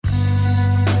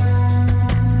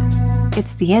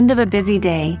It's the end of a busy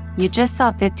day. You just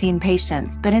saw 15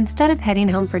 patients, but instead of heading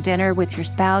home for dinner with your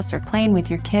spouse or playing with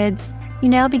your kids, you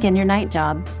now begin your night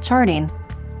job, charting.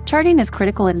 Charting is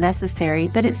critical and necessary,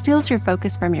 but it steals your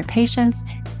focus from your patients,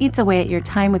 eats away at your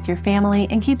time with your family,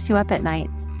 and keeps you up at night.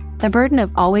 The burden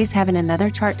of always having another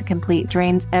chart to complete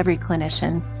drains every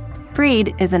clinician.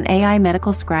 Freed is an AI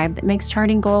medical scribe that makes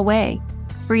charting go away.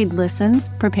 Freed listens,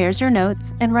 prepares your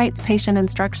notes, and writes patient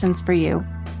instructions for you.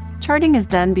 Charting is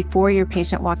done before your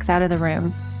patient walks out of the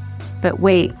room. But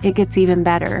wait, it gets even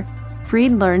better.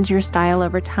 Freed learns your style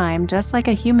over time just like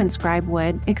a human scribe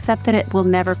would, except that it will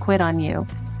never quit on you.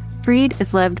 Freed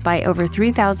is loved by over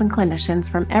 3,000 clinicians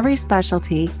from every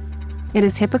specialty. It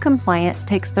is HIPAA compliant,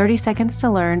 takes 30 seconds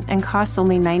to learn, and costs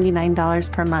only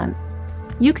 $99 per month.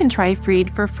 You can try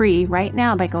Freed for free right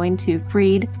now by going to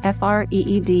freed.ai.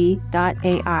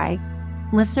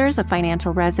 Listeners of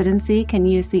Financial Residency can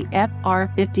use the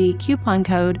FR50 coupon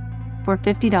code for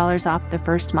 $50 off the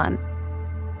first month.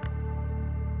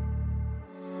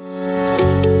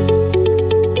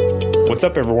 What's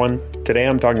up, everyone? Today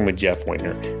I'm talking with Jeff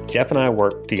Wenger. Jeff and I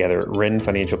work together at Ren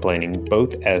Financial Planning,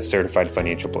 both as certified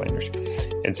financial planners.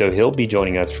 And so he'll be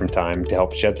joining us from time to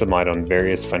help shed some light on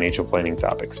various financial planning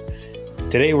topics.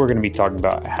 Today we're going to be talking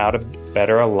about how to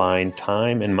better align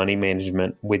time and money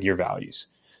management with your values.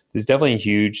 This is definitely a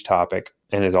huge topic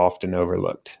and is often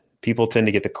overlooked. People tend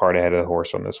to get the cart ahead of the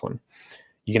horse on this one.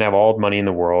 You can have all the money in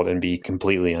the world and be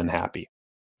completely unhappy.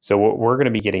 So what we're going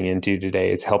to be getting into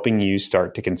today is helping you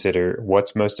start to consider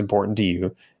what's most important to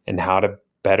you and how to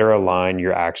better align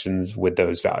your actions with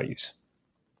those values.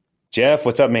 Jeff,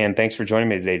 what's up, man? Thanks for joining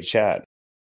me today to chat.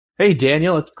 Hey,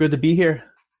 Daniel. It's good to be here.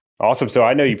 Awesome. So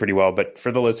I know you pretty well, but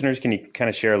for the listeners, can you kind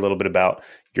of share a little bit about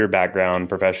your background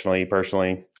professionally,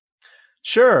 personally?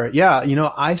 Sure. Yeah.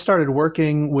 I started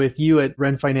working with you at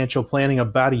Ren Financial Planning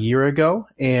about a year ago,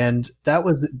 and that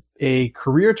was a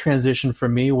career transition for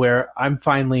me where I'm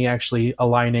finally actually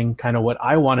aligning kind of what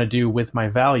I want to do with my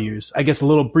values. I guess a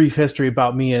little brief history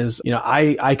about me is,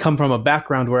 I come from a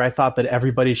background where I thought that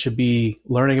everybody should be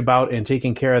learning about and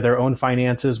taking care of their own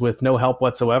finances with no help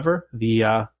whatsoever.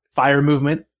 The FIRE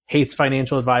movement hates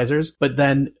financial advisors. But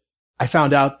then I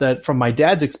found out that from my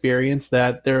dad's experience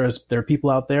that there are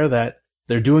people out there that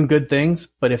they're doing good things,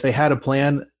 but if they had a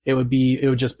plan, it would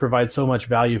just provide so much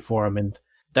value for them. And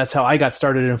that's how I got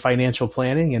started in financial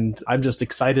planning. And I'm just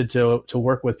excited to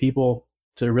work with people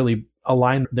to really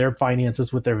align their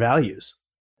finances with their values.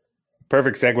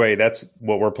 Perfect segue. That's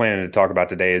what we're planning to talk about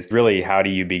today is really how do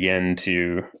you begin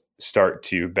to start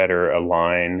to better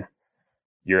align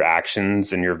your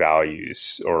actions and your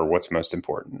values or what's most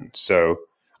important. So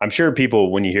I'm sure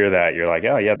people, when you hear that, you're like,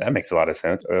 oh yeah, that makes a lot of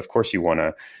sense. Of course you want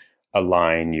to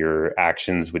align your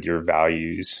actions with your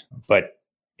values. But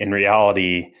in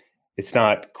reality, it's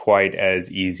not quite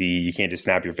as easy. You can't just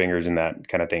snap your fingers and that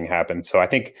kind of thing happens. So I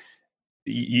think,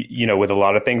 with a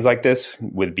lot of things like this,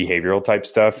 with behavioral type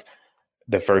stuff,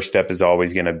 the first step is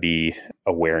always going to be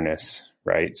awareness,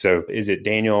 right? So is it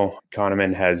Daniel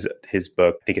Kahneman has his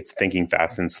book, I think it's Thinking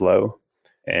Fast and Slow.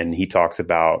 And he talks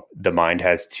about the mind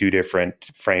has two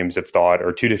different frames of thought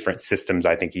or two different systems.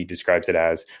 I think he describes it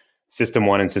as System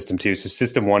 1 and System 2. So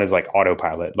System 1 is like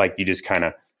autopilot, like you just kind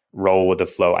of roll with the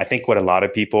flow. I think what a lot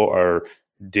of people are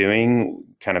doing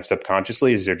kind of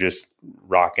subconsciously is they're just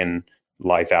rocking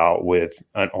life out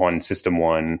on System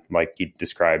 1, like he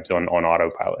describes on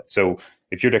autopilot. So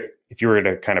if you were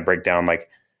to kind of break down, like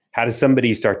how does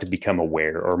somebody start to become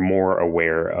aware or more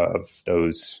aware of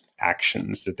those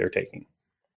actions that they're taking?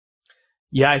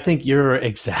 Yeah, I think you're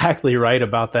exactly right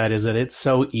about that, is that it's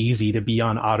so easy to be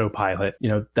on autopilot.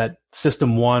 That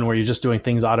System 1 where you're just doing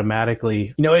things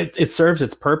automatically, it serves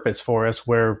its purpose for us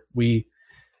where we,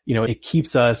 it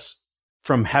keeps us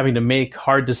from having to make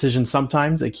hard decisions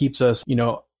sometimes. It keeps us,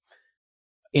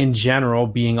 in general,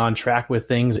 being on track with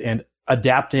things and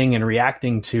adapting and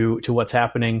reacting to what's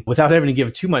happening without having to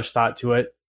give too much thought to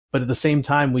it. But at the same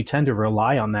time, we tend to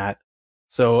rely on that.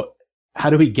 So how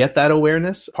do we get that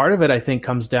awareness? Part of it, I think,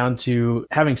 comes down to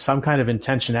having some kind of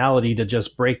intentionality to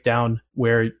just break down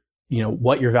where,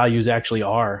 what your values actually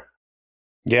are.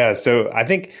 Yeah. So I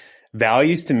think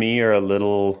values to me are a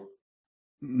little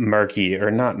murky,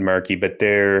 or not murky, but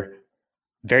they're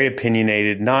very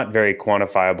opinionated, not very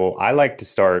quantifiable. I like to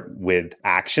start with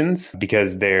actions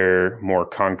because they're more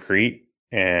concrete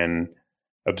and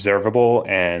observable.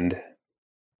 And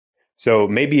so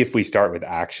maybe if we start with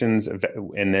actions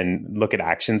and then look at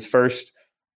actions first,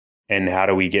 and how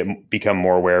do we become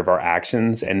more aware of our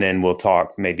actions, and then we'll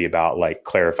talk maybe about like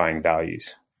clarifying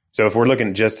values. So if we're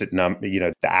looking just at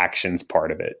the actions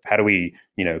part of it, how do we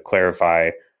clarify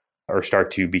or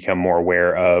start to become more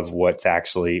aware of what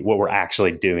we're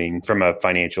actually doing from a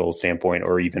financial standpoint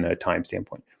or even a time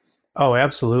standpoint. Oh,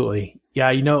 absolutely.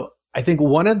 Yeah. I think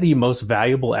one of the most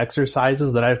valuable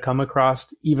exercises that I've come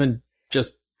across, even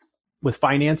just with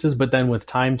finances, but then with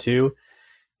time too,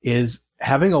 is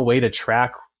having a way to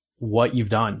track what you've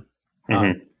done.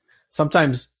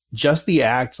 Sometimes just the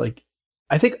act, like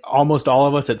I think almost all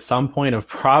of us at some point have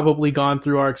probably gone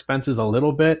through our expenses a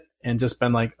little bit and just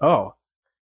been like, oh,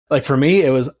 like for me,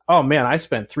 it was, oh man, I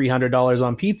spent $300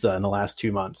 on pizza in the last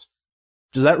 2 months.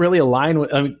 Does that really align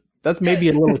with, I mean, that's maybe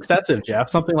a little excessive, Jeff,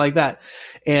 something like that.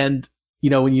 And,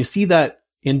 when you see that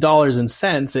in dollars and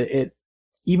cents, it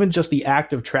even just the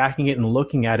act of tracking it and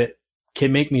looking at it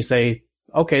can make me say,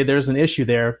 okay, there's an issue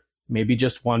there. Maybe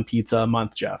just one pizza a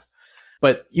month, Jeff.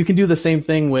 But you can do the same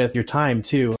thing with your time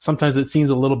too. Sometimes it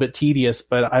seems a little bit tedious,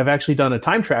 but I've actually done a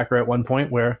time tracker at one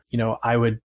point where, I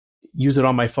would use it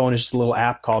on my phone. It's just a little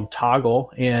app called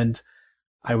Toggle, and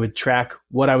I would track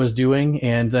what I was doing.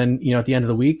 And then, at the end of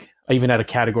the week, I even had a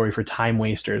category for time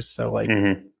wasters. So like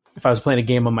if I was playing a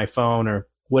game on my phone or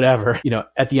whatever,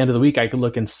 at the end of the week, I could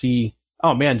look and see,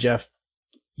 oh man, Jeff,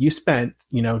 you spent,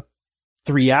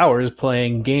 3 hours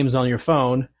playing games on your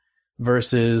phone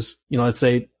versus, let's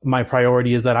say my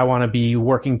priority is that I want to be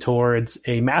working towards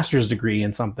a master's degree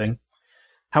in something.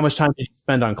 How much time did you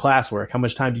spend on classwork? How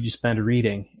much time did you spend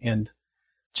reading? And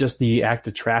just the act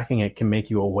of tracking it can make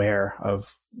you aware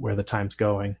of where the time's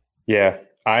going. Yeah.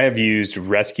 I have used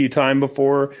Rescue Time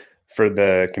before for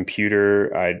the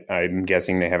computer. I'm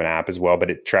guessing they have an app as well,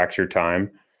 but it tracks your time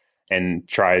and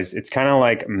it's kind of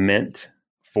like Mint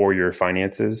for your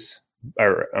finances,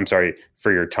 or I'm sorry,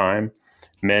 for your time.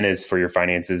 Mint is for your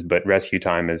finances, but Rescue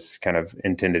Time is kind of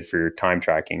intended for your time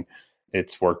tracking.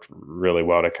 It's worked really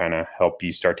well to kind of help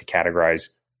you start to categorize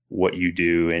what you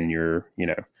do in your,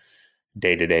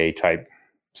 day-to-day type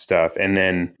stuff. And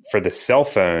then for the cell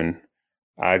phone,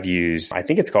 I've used, I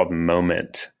think it's called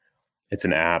Moment. It's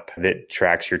an app that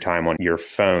tracks your time on your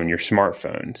phone, your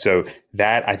smartphone. So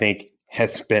that I think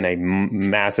has been a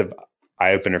massive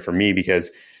eye-opener for me because,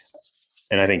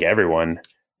 and I think everyone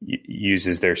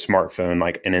uses their smartphone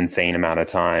like an insane amount of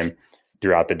time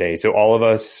throughout the day. So all of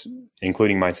us,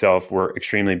 including myself, we're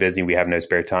extremely busy. We have no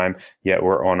spare time, yet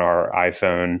we're on our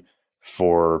iPhone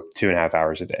for 2.5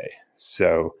 hours a day.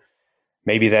 So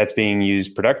maybe that's being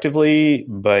used productively,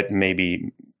 but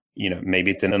maybe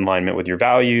it's in alignment with your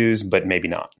values, but maybe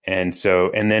not. And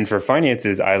then for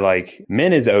finances, I like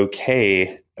Mint is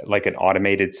okay. Like an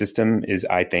automated system is,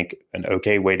 I think, an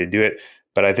okay way to do it.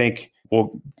 But I think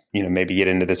we'll, maybe get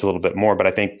into this a little bit more, but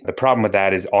I think the problem with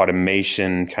that is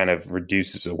automation kind of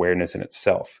reduces awareness in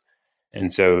itself.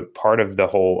 And so part of the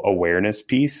whole awareness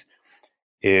piece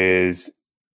is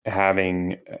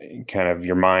having kind of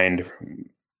your mind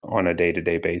on a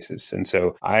day-to-day basis. And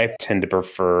so I tend to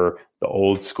prefer the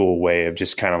old school way of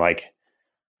just kind of like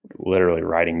literally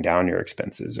writing down your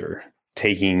expenses or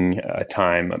taking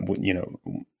time,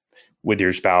 with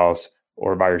your spouse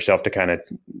or by yourself to kind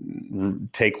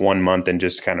of take 1 month and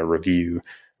just kind of review,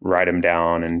 write them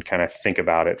down and kind of think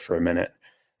about it for a minute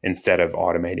instead of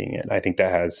automating it. I think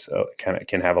that has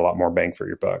can have a lot more bang for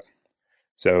your buck.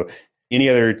 So any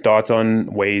other thoughts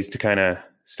on ways to kind of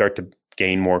start to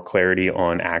gain more clarity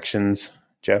on actions,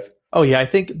 Jeff? Oh yeah, I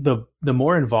think the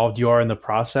more involved you are in the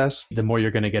process, the more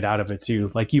you're going to get out of it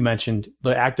too. Like you mentioned,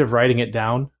 the act of writing it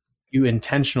down, you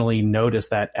intentionally notice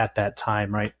that at that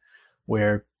time, right?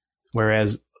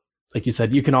 Whereas, like you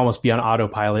said, you can almost be on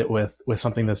autopilot with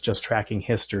something that's just tracking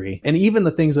history. And even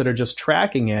the things that are just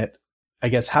tracking it, I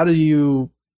guess, how do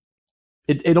you,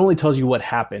 it only tells you what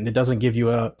happened. It doesn't give you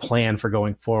a plan for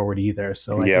going forward either.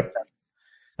 So I think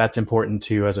that's important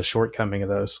too, as a shortcoming of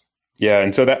those. Yeah.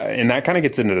 And so that kind of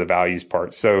gets into the values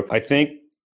part. So I think,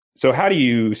 so how do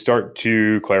you start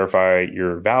to clarify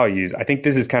your values? I think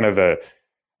this is kind of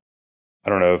I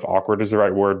don't know if awkward is the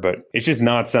right word, but it's just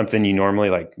not something you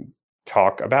normally like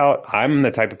talk about. I'm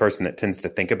the type of person that tends to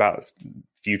think about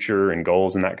future and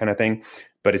goals and that kind of thing.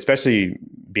 But especially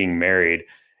being married,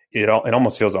 it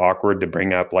almost feels awkward to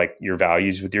bring up like your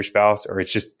values with your spouse, or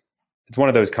it's one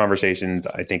of those conversations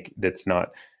I think that's not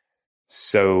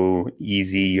so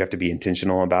easy. You have to be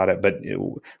intentional about it. But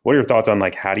what are your thoughts on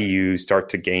like, how do you start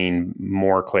to gain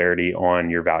more clarity on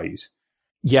your values?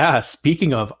 Yeah.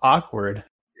 Speaking of awkward,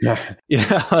 yeah,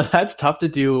 that's tough to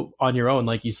do on your own,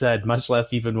 like you said, much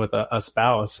less even with a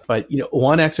spouse. But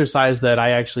one exercise that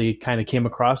I actually kind of came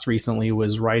across recently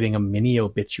was writing a mini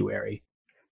obituary.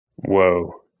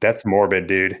 Whoa, that's morbid,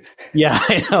 dude. Yeah,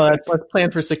 I know. Let's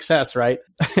plan for success, right?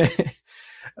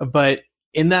 But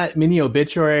in that mini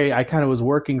obituary, I kind of was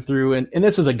working through, and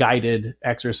this was a guided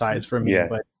exercise for me,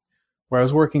 but where I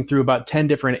was working through about 10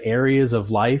 different areas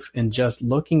of life and just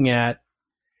looking at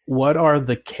what are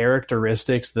the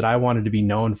characteristics that I wanted to be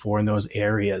known for in those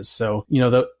areas. So,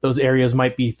 those areas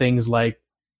might be things like,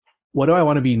 what do I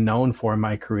want to be known for in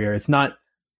my career? It's not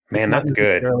that's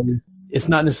good. It's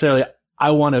not necessarily,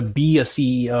 I want to be a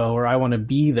CEO or I want to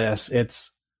be this.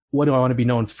 It's, what do I want to be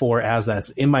known for as that?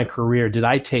 In my career, did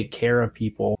I take care of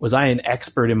people? Was I an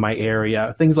expert in my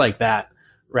area? Things like that,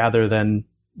 rather than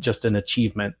just an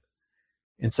achievement.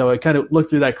 And so I kind of looked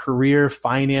through that: career,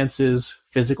 finances,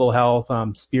 physical health,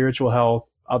 spiritual health,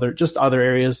 other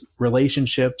areas,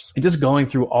 relationships, and just going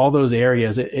through all those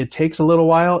areas. It takes a little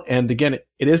while. And again,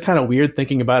 it is kind of weird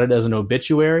thinking about it as an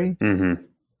obituary,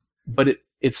 but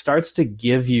it starts to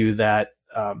give you that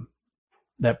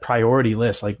priority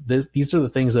list. Like these are the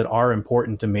things that are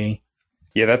important to me.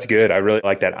 Yeah, that's good. I really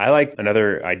like that. I like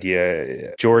another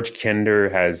idea. George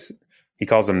Kinder he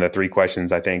calls them the 3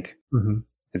 questions, I think.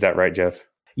 Is that right, Jeff?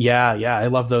 Yeah. I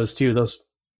love those too.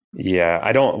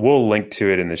 Yeah, we'll link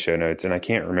to it in the show notes, and I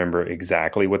can't remember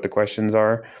exactly what the questions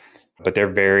are, but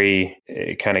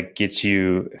it kind of gets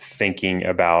you thinking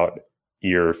about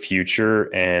your future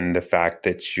and the fact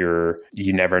that you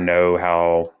never know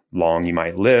how long you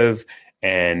might live.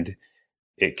 And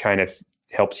it kind of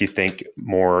helps you think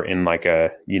more in like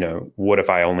what if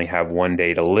I only have one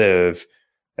day to live?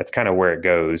 That's kind of where it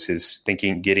goes, is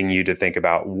getting you to think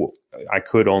about, I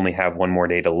could only have one more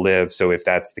day to live. So if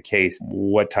that's the case,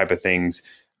 what type of things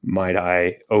might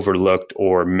I overlooked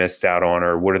or missed out on,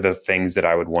 or what are the things that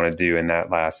I would want to do in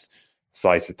that last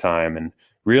slice of time? And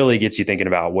really gets you thinking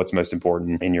about what's most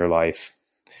important in your life.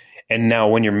 And now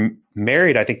when you're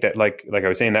married, I think that like I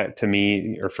was saying, that to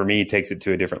me, or for me, takes it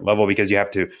to a different level, because you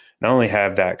have to not only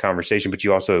have that conversation, but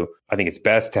you also, I think it's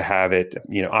best to have it,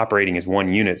 operating as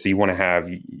one unit. So you want to have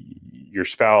your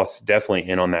spouse definitely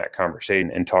in on that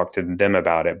conversation and talk to them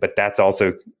about it. But that's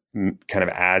also kind of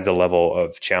adds a level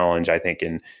of challenge, I think,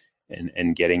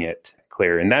 in getting it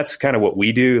clear. And that's kind of what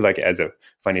we do, like as a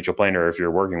financial planner, if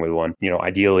you're working with one,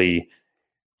 ideally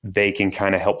they can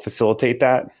kind of help facilitate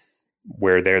that,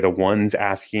 where they're the ones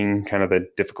asking kind of the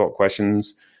difficult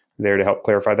questions there to help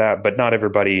clarify that. But not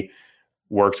everybody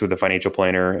works with a financial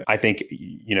planner. I think,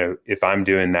 if I'm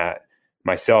doing that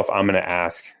myself, I'm going to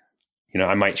ask,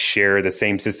 I might share the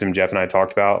same system Jeff and I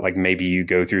talked about. Like maybe you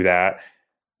go through that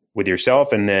with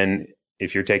yourself. And then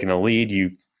if you're taking the lead,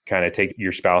 you kind of take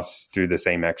your spouse through the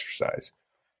same exercise.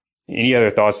 Any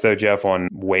other thoughts though, Jeff, on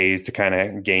ways to kind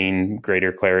of gain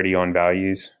greater clarity on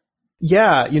values?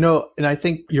 Yeah, and I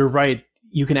think you're right.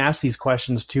 You can ask these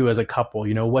questions too as a couple.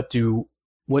 What do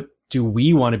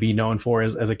we want to be known for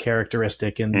as a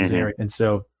characteristic in these areas? And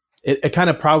so it kind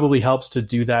of probably helps to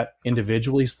do that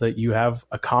individually so that you have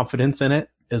a confidence in it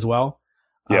as well.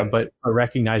 But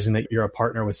recognizing that you're a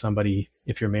partner with somebody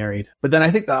if you're married. But then I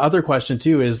think the other question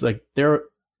too is like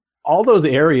all those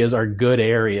areas are good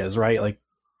areas, right? Like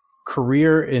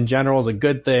career in general is a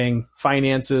good thing.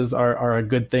 Finances are a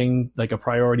good thing, like a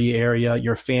priority area.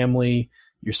 Your family,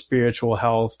 your spiritual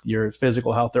health, your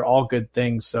physical health, they're all good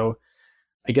things. So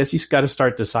I guess you've got to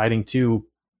start deciding too,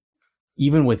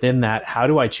 even within that, how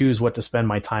do I choose what to spend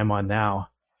my time on now?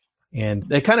 And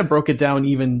they kind of broke it down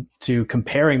even to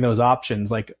comparing those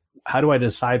options. Like, how do I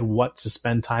decide what to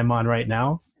spend time on right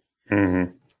now?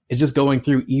 It's just going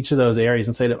through each of those areas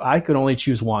and say that I could only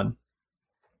choose one.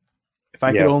 If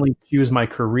I could only choose my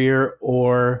career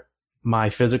or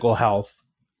my physical health,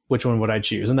 which one would I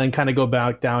choose? And then kind of go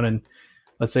back down and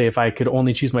let's say if I could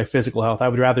only choose my physical health, I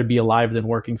would rather be alive than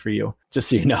working for you, just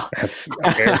so you know. That's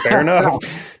fair enough.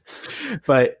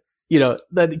 But,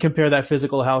 then compare that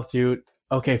physical health to,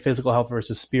 okay, physical health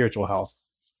versus spiritual health,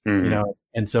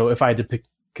 And so if I had to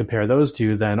compare those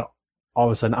two, then all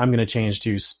of a sudden I'm going to change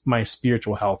to my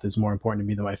spiritual health is more important to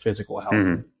me than my physical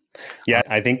health. Yeah,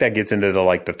 I think that gets into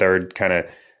the third kind of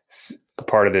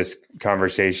part of this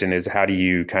conversation is how do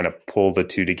you kind of pull the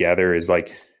two together, is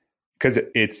like, because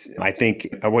I think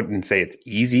I wouldn't say it's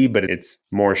easy, but it's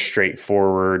more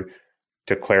straightforward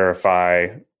to clarify,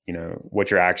 what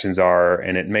your actions are.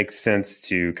 And it makes sense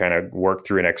to kind of work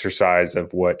through an exercise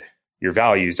of what your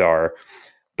values are.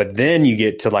 But then you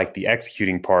get to like the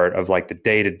executing part of like the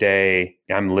day to day,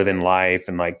 I'm living life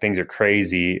and like things are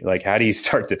crazy. Like, how do you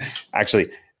start to actually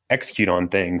execute on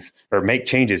things or make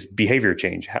changes, behavior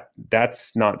change?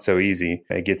 That's not so easy.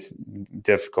 It gets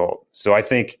difficult. So I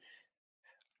think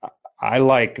I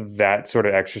like that sort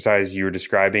of exercise you were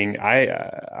describing. I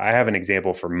have an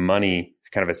example for money. It's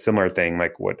kind of a similar thing.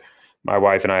 Like what my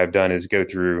wife and I have done is go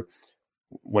through,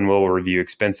 when we'll review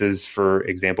expenses, for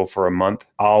example, for a month,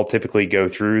 I'll typically go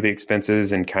through the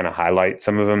expenses and kind of highlight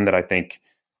some of them that I think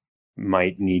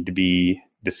might need to be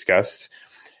discussed.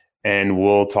 And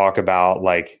we'll talk about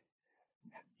like,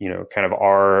 kind of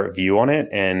our view on it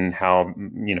and how,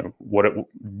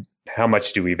 how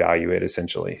much do we value it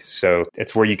essentially. So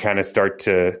it's where you kind of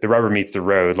the rubber meets the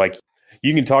road. Like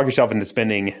you can talk yourself into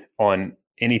spending on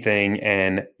anything,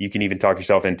 and you can even talk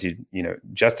yourself into,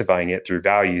 justifying it through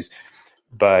values.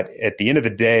 But at the end of the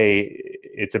day,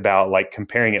 it's about like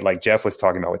comparing it, like Jeff was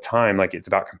talking about with time, like it's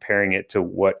about comparing it to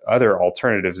what other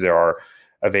alternatives there are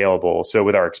available. So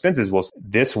with our expenses, well,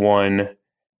 this one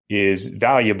is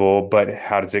valuable, but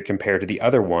how does it compare to the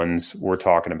other ones we're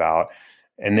talking about?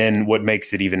 And then what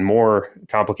makes it even more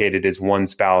complicated is one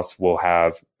spouse will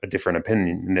have a different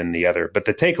opinion than the other. But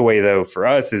the takeaway though for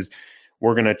us is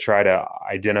we're going to try to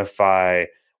identify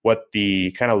what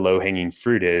the kind of low hanging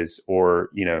fruit is, or,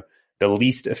 the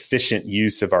least efficient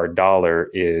use of our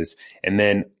dollar is. And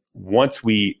then once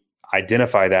we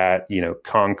identify that,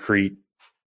 concrete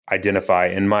identify,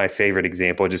 and my favorite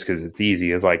example, just because it's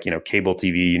easy, is like, cable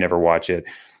TV, you never watch it.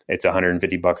 It's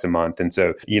 $150 a month. And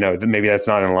so, maybe that's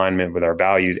not in alignment with our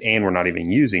values and we're not even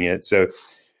using it. So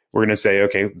we're going to say,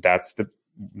 okay, that's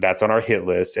on our hit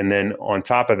list. And then on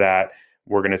top of that,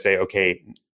 we're going to say, okay,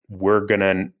 we're going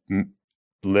to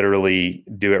literally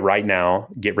do it right now,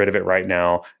 get rid of it right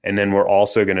now. And then we're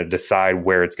also going to decide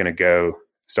where it's going to go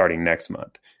starting next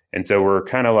month. And so we're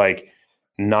kind of like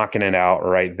knocking it out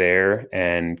right there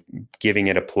and giving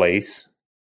it a place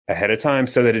ahead of time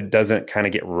so that it doesn't kind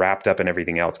of get wrapped up in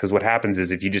everything else. Because what happens is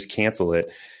if you just cancel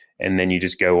it and then you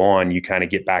just go on, you kind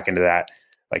of get back into that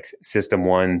like system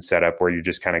one setup where you're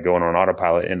just kind of going on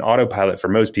autopilot. And autopilot for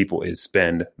most people is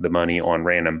spend the money on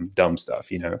random dumb stuff,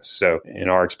 So in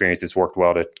our experience, it's worked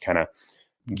well to kind of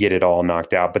get it all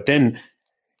knocked out. But then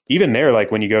even there,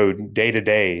 like when you go day to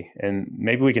day, and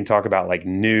maybe we can talk about like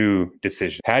new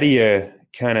decisions. How do you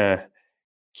kind of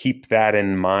keep that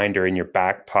in mind or in your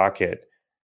back pocket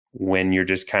when you're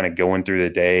just kind of going through the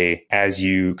day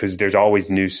because there's always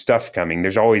new stuff coming.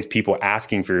 There's always people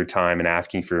asking for your time and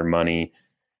asking for your money,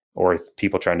 or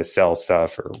people trying to sell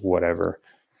stuff or whatever.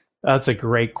 That's a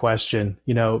great question.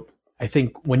 I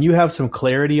think when you have some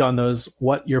clarity on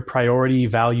what your priority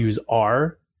values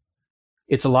are,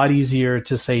 it's a lot easier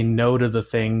to say no to the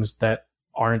things that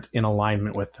aren't in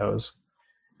alignment with those.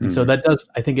 And so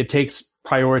I think it takes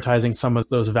prioritizing some of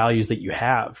those values that you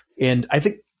have. And I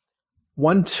think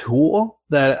one tool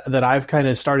that I've kind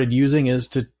of started using is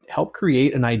to help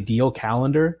create an ideal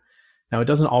calendar. Now, it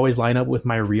doesn't always line up with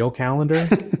my real calendar,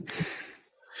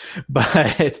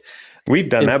 but we've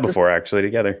done that before actually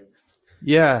together.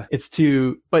 Yeah,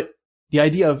 but the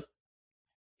idea of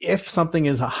if something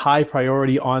is a high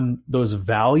priority on those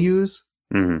values,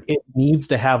 it needs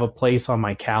to have a place on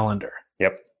my calendar.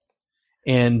 Yep.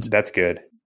 And that's good.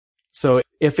 So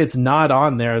if it's not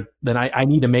on there, then I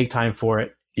need to make time for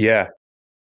it. Yeah.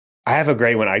 I have a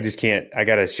great one. I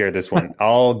got to share this one.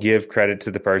 I'll give credit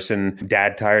to the person,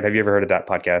 Dad Tired. Have you ever heard of that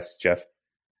podcast, Jeff?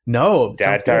 No.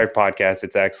 Dad Tired podcast.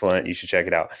 It's excellent. You should check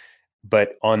it out.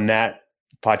 But on that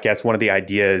podcast, one of the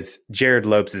ideas, Jared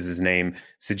Lopes is his name,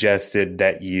 suggested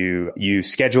that you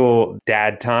schedule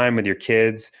dad time with your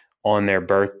kids on their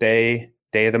birthday,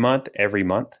 day of the month, every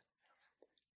month.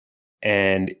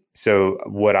 And so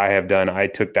what I have done, I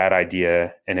took that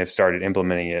idea and have started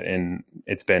implementing it, and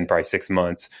it's been probably 6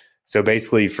 months. So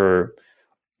basically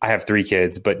I have 3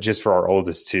 kids, but just for our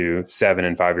oldest 2, 7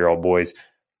 and 5-year-old boys,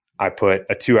 I put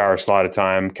a 2-hour slot of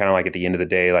time, kind of like at the end of the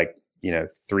day, like,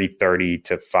 3:30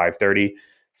 to 5:30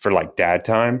 for like dad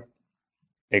time.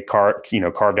 It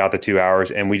carved out the 2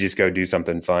 hours, and we just go do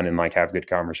something fun and like have good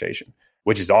conversation,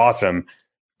 which is awesome.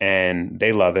 And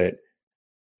they love it.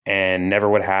 And never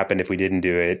would have happened if we didn't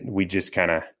do it. We just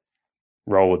kind of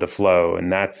roll with the flow.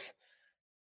 And that's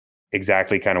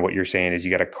exactly kind of what you're saying is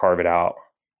you got to carve it out.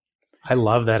 I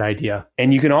love that idea.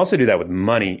 And you can also do that with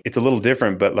money. It's a little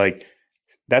different, but like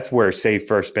that's where save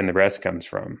first, spend the rest comes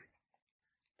from,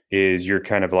 is you're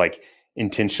kind of like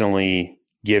intentionally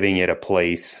giving it a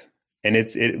place. And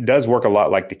it does work a lot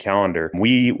like the calendar.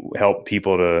 We help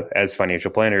people as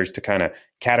financial planners to kind of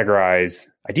categorize.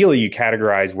 Ideally, you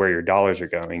categorize where your dollars are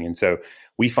going. And so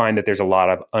we find that there's a lot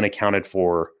of unaccounted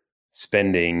for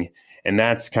spending. And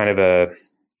that's kind of a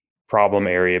problem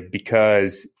area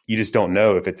because you just don't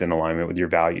know if it's in alignment with your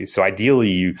values. So ideally,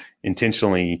 you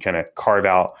intentionally kind of carve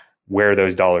out where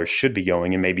those dollars should be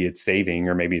going. And maybe it's saving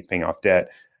or maybe it's paying off debt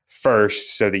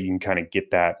first so that you can kind of get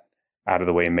that out of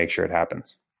the way and make sure it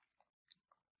happens.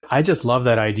 I just love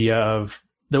that idea of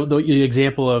the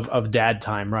example of dad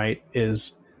time, right?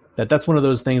 Is that's one of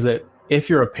those things that if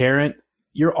you're a parent,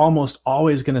 you're almost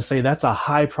always going to say that's a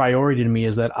high priority to me,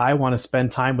 is that I want to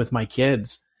spend time with my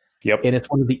kids. Yep. And it's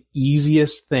one of the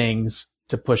easiest things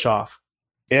to push off.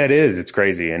 Yeah, it is. It's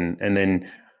crazy. And then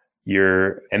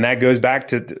and that goes back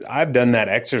to, I've done that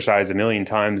exercise a million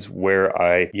times where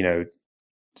I,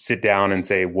 sit down and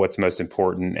say what's most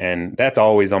important. And that's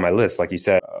always on my list. Like you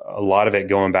said, a lot of it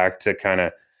going back to kind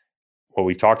of what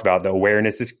we talked about, the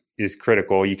awareness is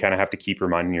critical. You kind of have to keep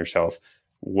reminding yourself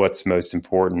what's most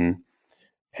important.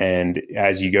 And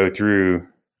as you go through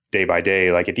day by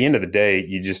day, like at the end of the day,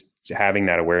 you just having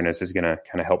that awareness is going to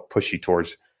kind of help push you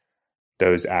towards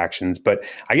those actions. But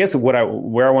I guess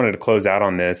where I wanted to close out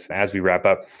on this as we wrap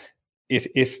up,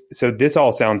 if so this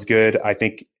all sounds good. I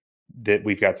think that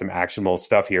we've got some actionable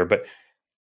stuff here, but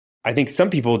I think some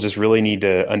people just really need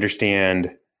to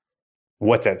understand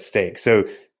what's at stake. So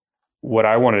what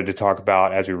I wanted to talk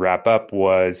about as we wrap up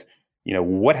was,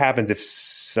 what happens if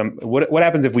what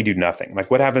happens if we do nothing?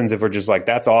 Like, what happens if we're just like,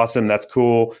 that's awesome, that's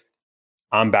cool,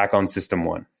 I'm back on system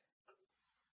one?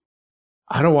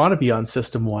 I don't want to be on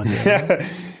system one.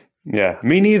 Yeah,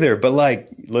 me neither. But like,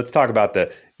 let's talk about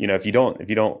if you don't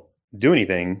do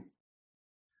anything.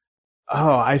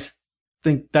 Oh, I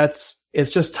think it's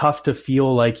just tough to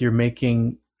feel like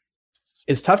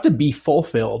it's tough to be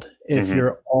fulfilled if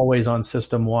you're always on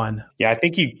system one. Yeah, I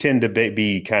think you tend to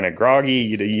be kind of groggy.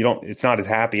 You don't, it's not as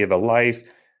happy of a life.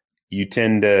 You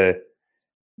tend to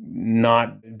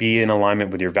not be in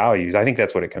alignment with your values. I think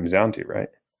that's what it comes down to, right?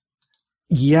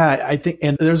 Yeah, I think,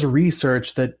 and there's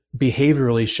research that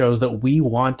behaviorally shows that we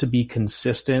want to be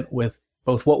consistent with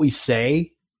both what we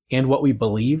say and what we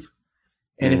believe.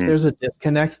 And if there's a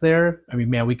disconnect there, I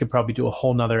mean, man, we could probably do a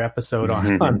whole nother episode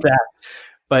on that.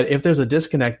 But if there's a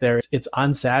disconnect there, it's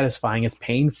unsatisfying, it's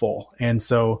painful. And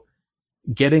so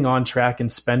getting on track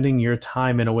and spending your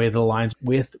time in a way that aligns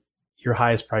with your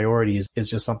highest priorities is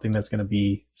just something that's going to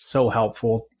be so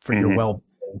helpful for your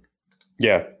well-being.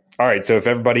 Yeah. All right. So if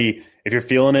you're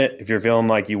feeling it, if you're feeling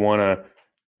like you want to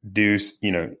do,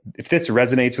 if this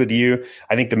resonates with you,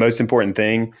 I think the most important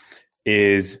thing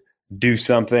is do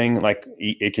something. Like,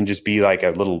 it can just be like a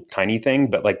little tiny thing,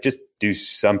 but like just do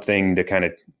something to kind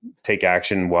of take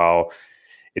action while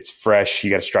it's fresh.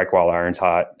 You got to strike while iron's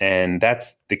hot. And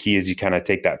that's the key, is you kind of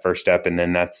take that first step, and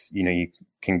then that's, you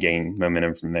can gain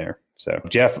momentum from there. So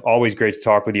Jeff, always great to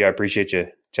talk with you. I appreciate you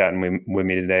chatting with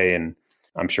me today. And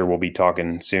I'm sure we'll be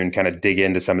talking soon, kind of dig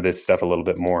into some of this stuff a little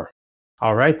bit more.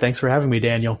 All right. Thanks for having me,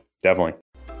 Daniel. Definitely.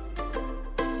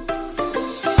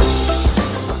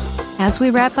 As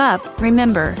we wrap up,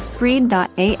 remember,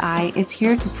 Freed.ai is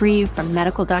here to free you from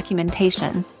medical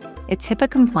documentation. It's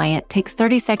HIPAA compliant, takes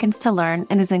 30 seconds to learn,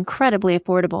 and is incredibly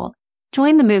affordable.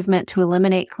 Join the movement to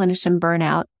eliminate clinician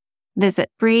burnout. Visit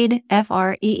Freed,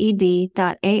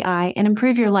 Freed.ai, and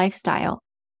improve your lifestyle.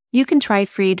 You can try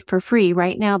Freed for free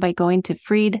right now by going to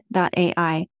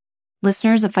Freed.ai.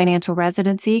 Listeners of Financial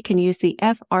Residency can use the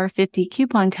FR50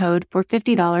 coupon code for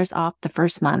 $50 off the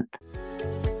first month.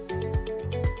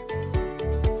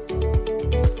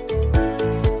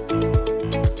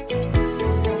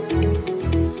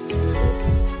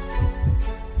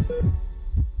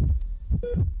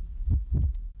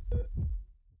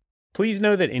 Please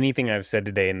know that anything I've said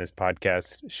today in this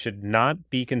podcast should not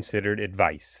be considered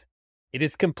advice. It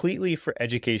is completely for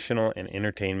educational and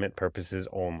entertainment purposes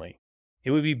only. It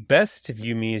would be best to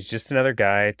view me as just another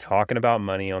guy talking about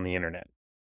money on the internet.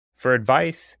 For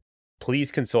advice,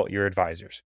 please consult your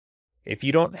advisors. If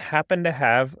you don't happen to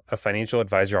have a financial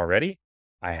advisor already,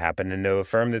 I happen to know a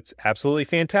firm that's absolutely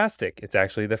fantastic. It's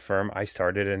actually the firm I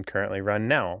started and currently run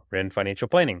now, Ren Financial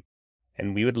Planning.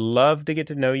 And we would love to get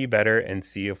to know you better and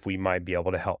see if we might be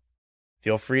able to help.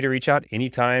 Feel free to reach out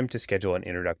anytime to schedule an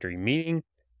introductory meeting.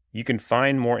 You can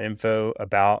find more info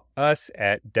about us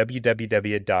at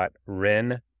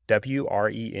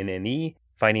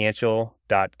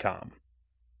www.renfinancial.com.